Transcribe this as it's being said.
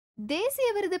தேசிய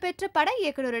விருது பெற்ற பட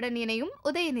இயக்குனருடன் இணையும்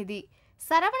உதயநிதி.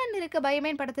 சரவணன் இருக்க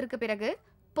பயமேன் படத்திற்கு பிறகு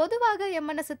பொதுவாக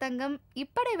எம்மனசு தங்கம்,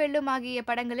 இப்படை வெல்லும் ஆகிய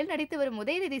படங்களில் நடித்து வரும்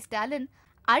உதயநிதி ஸ்டாலின்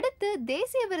அடுத்து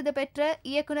தேசிய விருது பெற்ற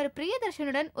இயக்குனர்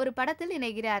பிரியதர்ஷனுடன் ஒரு படத்தில்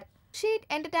இணைகிறார். ஷீட்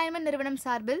என்டர்டைன்மெண்ட் நிறுவனம்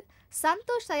சார்பில்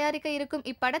சந்தோஷ் தயாரிக்க இருக்கும்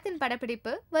இப்படத்தின்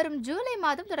படப்பிடிப்பு வரும் ஜூலை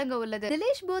மாதம் தொடங்க உள்ளது.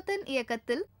 திலீஷ் போத்தன்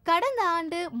இயக்கத்தில் கடந்த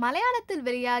ஆண்டு மலையாளத்தில்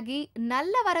வெளியாகி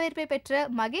நல்ல வரவேற்பை பெற்ற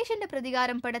மகேஷ் என்ற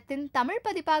பிரதிகாரம் படத்தின் தமிழ்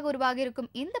பதிப்பாக உருவாகி இருக்கும்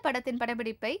இந்த படத்தின்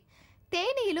படப்பிடிப்பை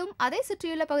தேனியிலும் அதை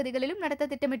சுற்றியுள்ள பகுதிகளிலும் நடத்த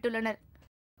திட்டமிட்டுள்ளனர்.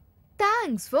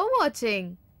 Thanks for watching.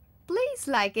 Please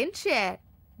like and share.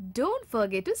 Don't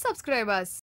forget to subscribe us.